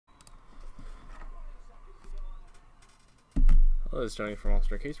Hello, this is Tony from All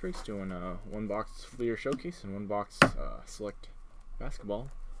Star Case Breaks doing one box Fleer Showcase and one box Select Basketball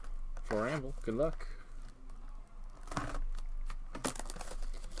for Rambel. Good luck.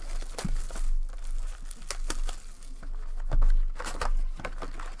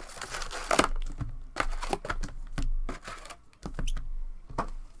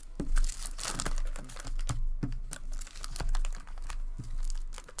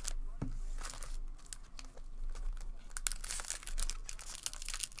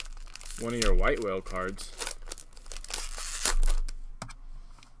 One of your white whale cards.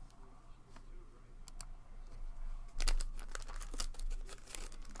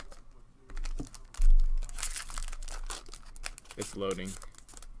 It's loading.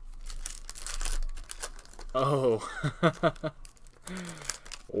 Oh.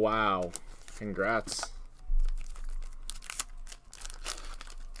 Wow. Congrats.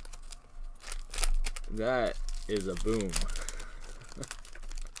 That is a boom.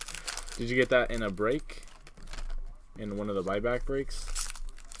 Did you get that in a break? In one of the buyback breaks?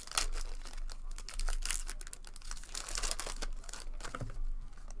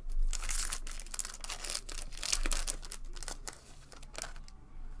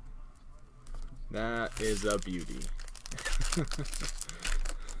 That is a beauty.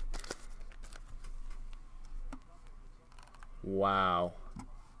 Wow.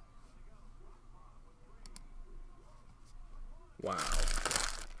 Wow.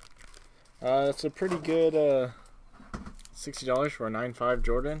 That's a pretty good $60 for a 9.5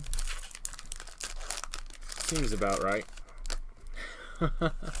 Jordan. Seems about right.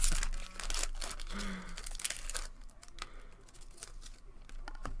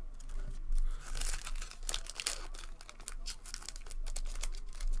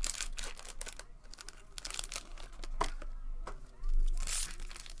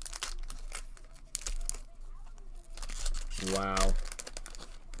 Wow.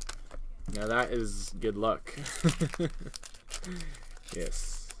 Now that is good luck.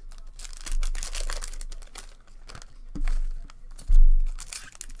 Yes.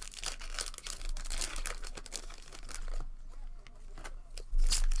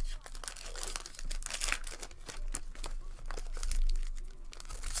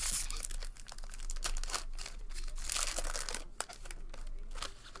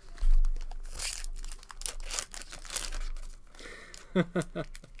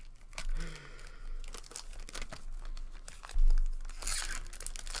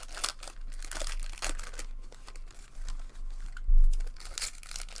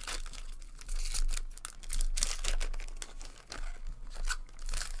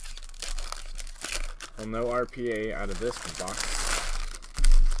 Well, no RPA out of this box.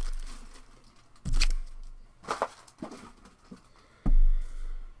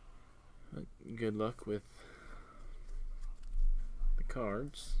 Good luck with the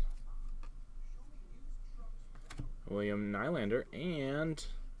cards. William Nylander, and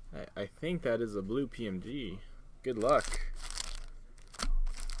I think that is a blue PMG. Good luck.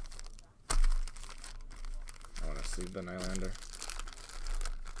 I want to see the Nylander.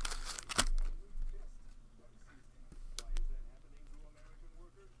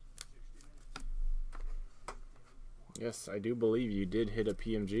 Yes, I do believe you did hit a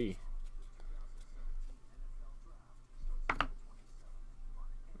PMG.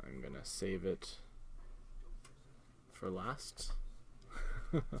 I'm gonna save it for last.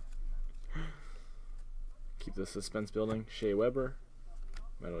 Keep the suspense building. Shea Weber,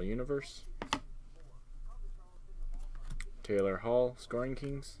 Metal Universe, Taylor Hall, Scoring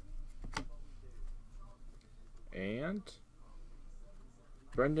Kings, and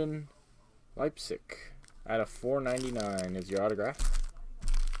Brendan Leipzig out of 499 is your autograph.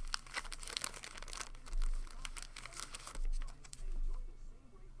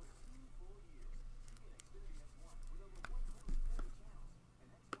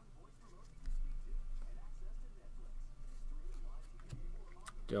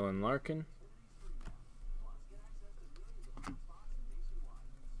 Dylan Larkin,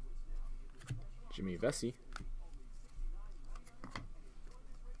 Jimmy Vesey,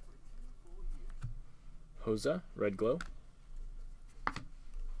 Hosa, Red Glow,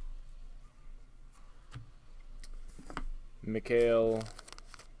 Mikhail,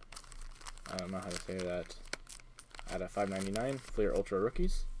 I don't know how to say that, out of 599, Fleer Ultra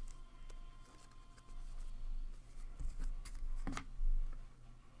Rookies,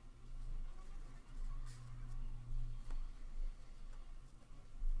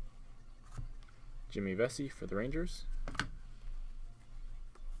 Jimmy Vesey for the Rangers,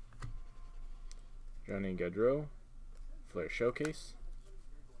 Johnny Gaudreau, Fleer Showcase,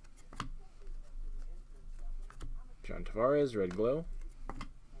 John Tavares, red glow.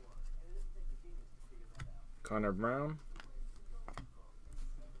 Connor Brown.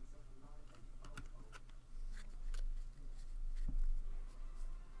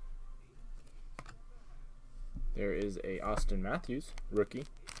 There is a Austin Matthews, rookie.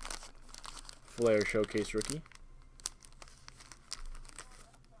 Flair Showcase rookie.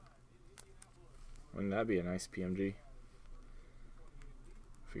 Wouldn't that be a nice PMG?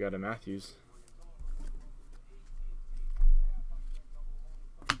 If we got a Matthews.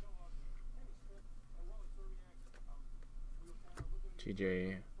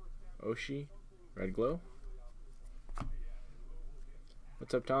 TJ Oshie, red glow.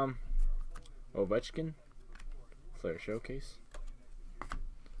 What's up, Tom? Ovechkin, Flair Showcase.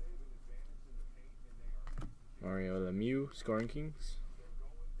 Mario Lemieux, Scoring Kings.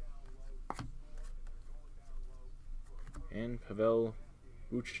 And Pavel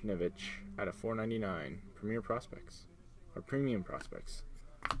Buchnevich out of 499. Premier Prospects. Or Premium Prospects.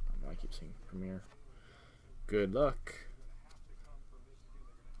 I keep saying Premier. Good luck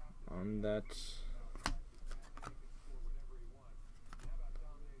on that.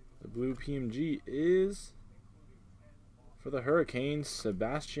 The blue PMG is for the Hurricanes,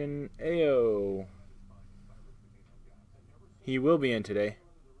 Sebastian Aho. He will be in today.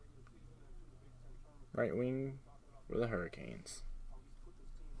 Right wing for the Hurricanes.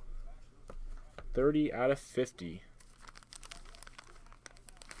 30 out of 50.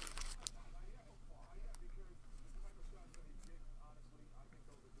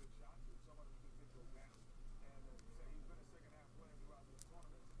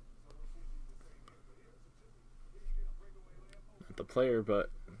 Not the player, but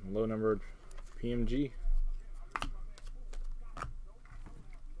low numbered PMG.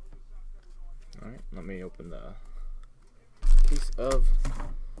 Alright, let me open the case of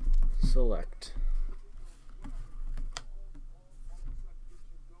Select.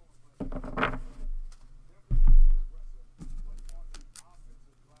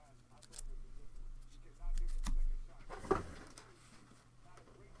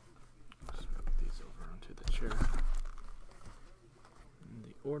 Just move these over onto the chair in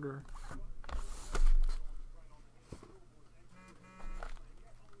the order.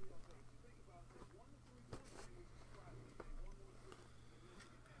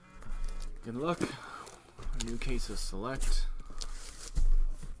 Good luck. A new case of Select.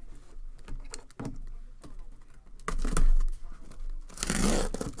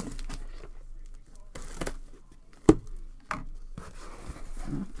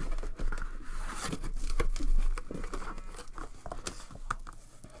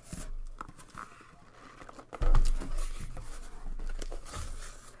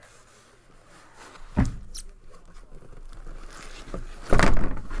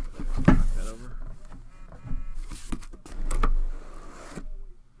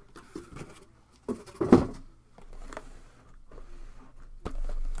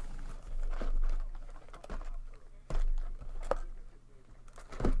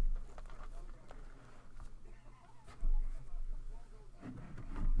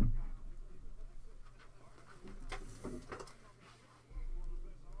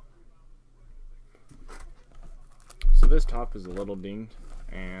 So this top is a little dinged,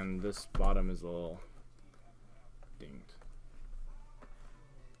 and this bottom is a little dinged.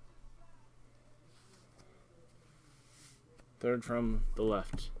 Third from the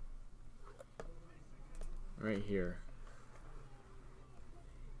left, right here.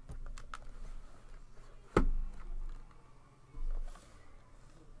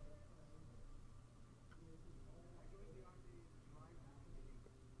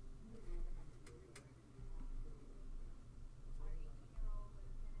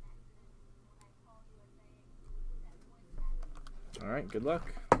 All right, good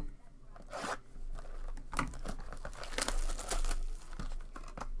luck.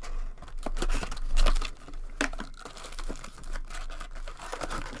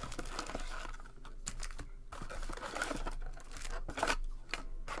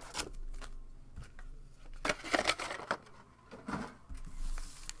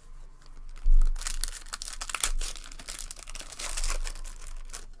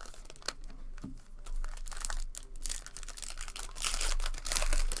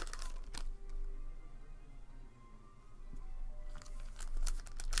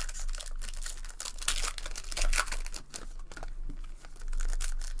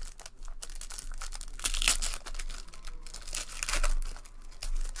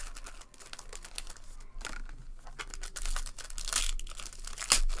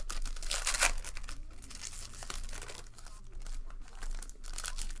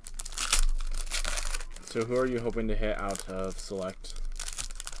 So who are you hoping to hit out of select?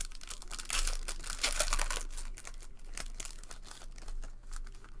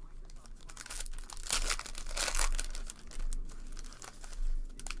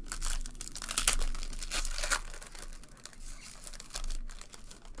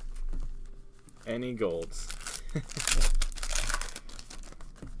 Any golds?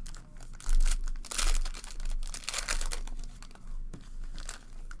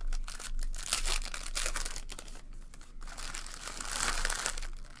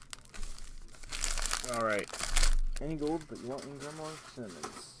 All right. Any gold, but you want in Rambel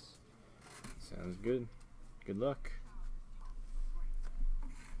Simmons. Sounds good. Good luck.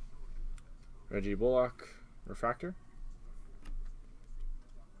 Reggie Bullock, refractor.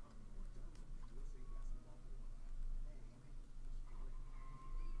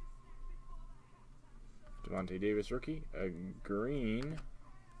 Devontae Davis, rookie. A green.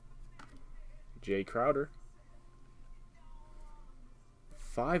 Jay Crowder.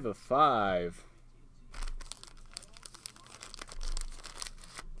 5 of 5.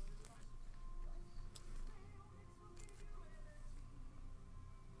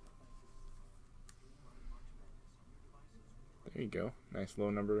 There you go. Nice low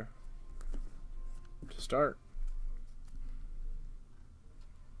number to start.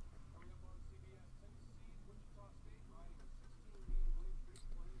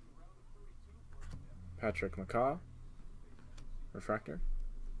 Patrick McCaw, refractor.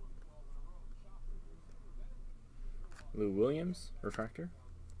 Lou Williams, refractor.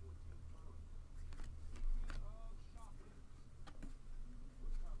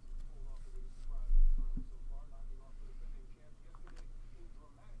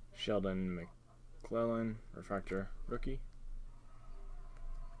 Sheldon McClellan, refractor, rookie.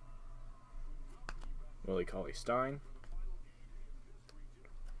 Willie Cauley-Stein.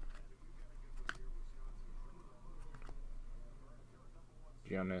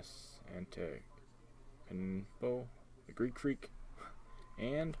 Giannis Antetokounmpo, the Greek Freak,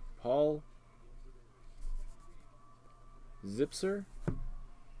 and Paul Zipser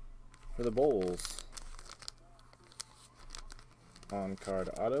for the Bulls. On card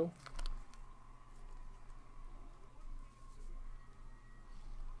auto.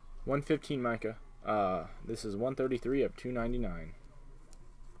 $115 Micah. This is 133 of 299.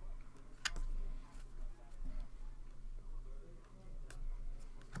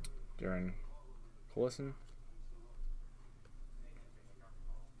 Darren Collison.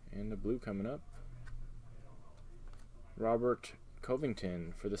 And a blue coming up. Robert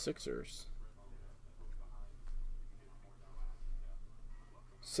Covington for the Sixers.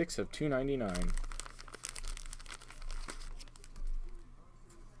 6 of 299.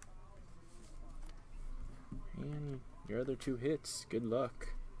 And your other two hits. Good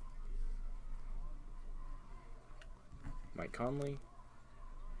luck. Mike Conley.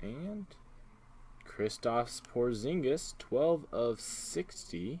 And Kristaps Porzingis, 12 of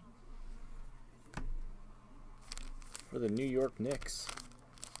 60 for the New York Knicks.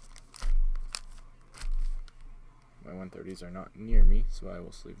 My 130s are not near me, so I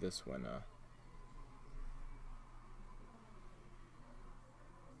will sleeve this when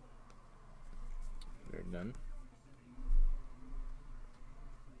they're done.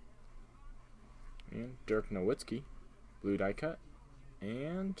 And Dirk Nowitzki, blue die cut.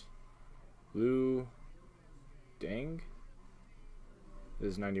 And Blue Dang.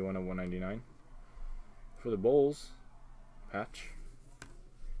 This is 91 of 199. For the Bulls, patch.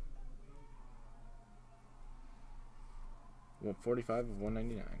 45 of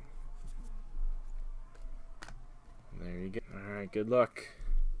 199. There you go. Alright, good luck.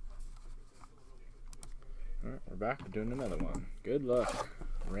 Alright, we're back. We're doing another one. Good luck,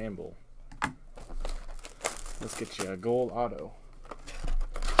 Rambel. Let's get you a gold auto.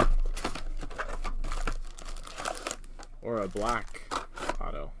 Or a black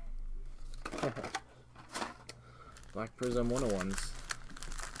auto. Black Prism 101s.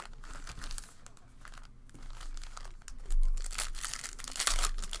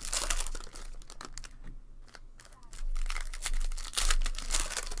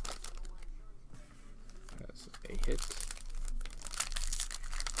 That's a hit.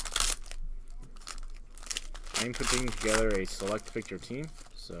 I'm putting together a select picture team,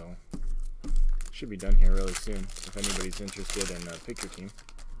 so should be done here really soon if anybody's interested in a picture team.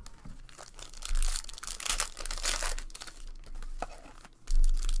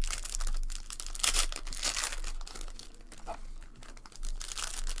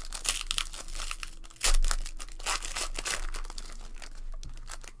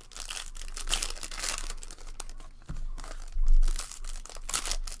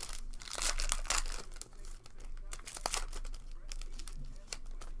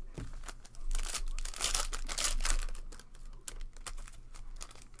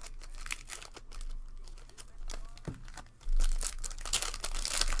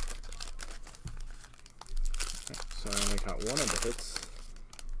 Finally caught one of the hits.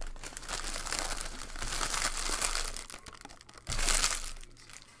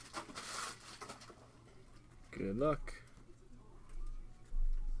 Good luck.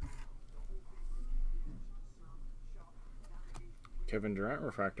 Kevin Durant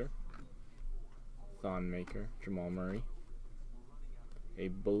refractor. Thon Maker, Jamal Murray. A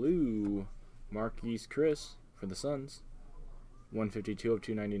blue Marquise Chris for the Suns. 152 of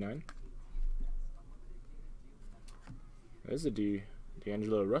 299. There's a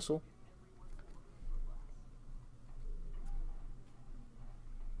D'Angelo Russell.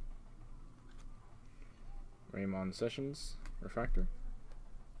 Raymond Sessions refractor.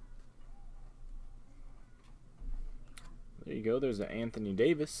 There you go. There's an Anthony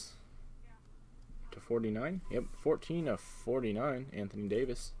Davis to 49. Yep, 14 of 49. Anthony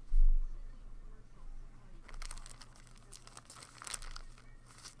Davis.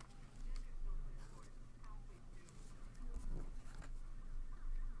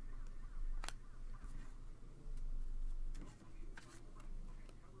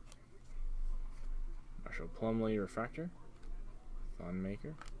 Marshall Plumlee refractor. Thon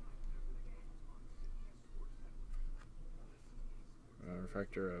Maker.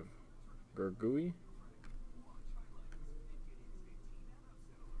 Refractor of Gergui.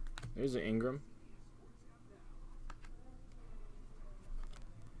 There's an Ingram.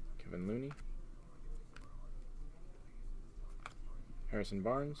 Kevin Looney. Harrison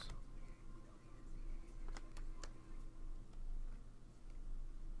Barnes.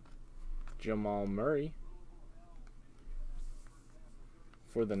 Jamal Murray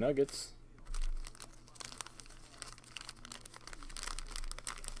for the Nuggets.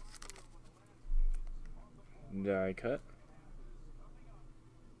 Die cut.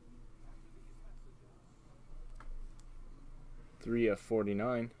 Three of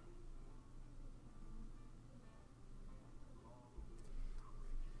 49.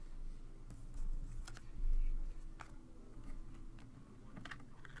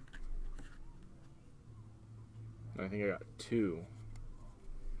 I think I got two.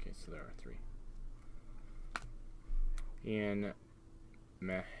 Okay, so there are three. Ian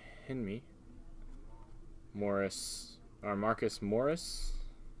Mahinmi. Marcus Morris.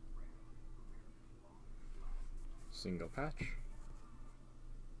 Single patch.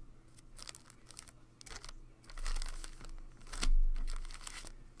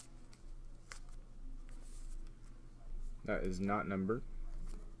 That is not numbered.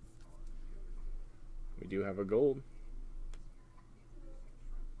 We do have a gold.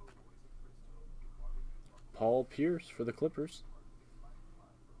 Paul Pierce for the Clippers.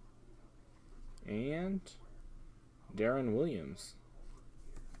 And Darren Williams.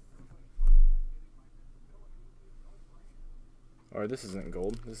 Or this isn't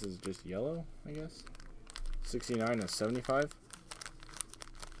gold. This is just yellow, I guess. 69 of 75.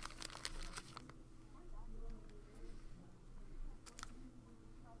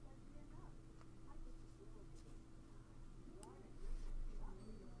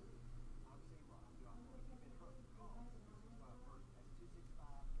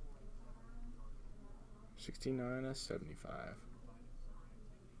 $69 of 75.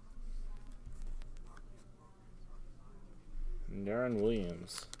 And Darren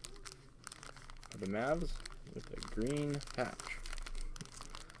Williams for the Mavs with a green patch.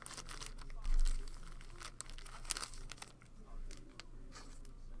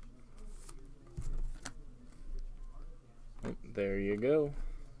 Oh, there you go.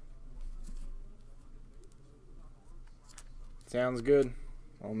 Sounds good.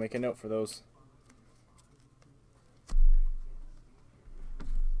 I'll make a note for those.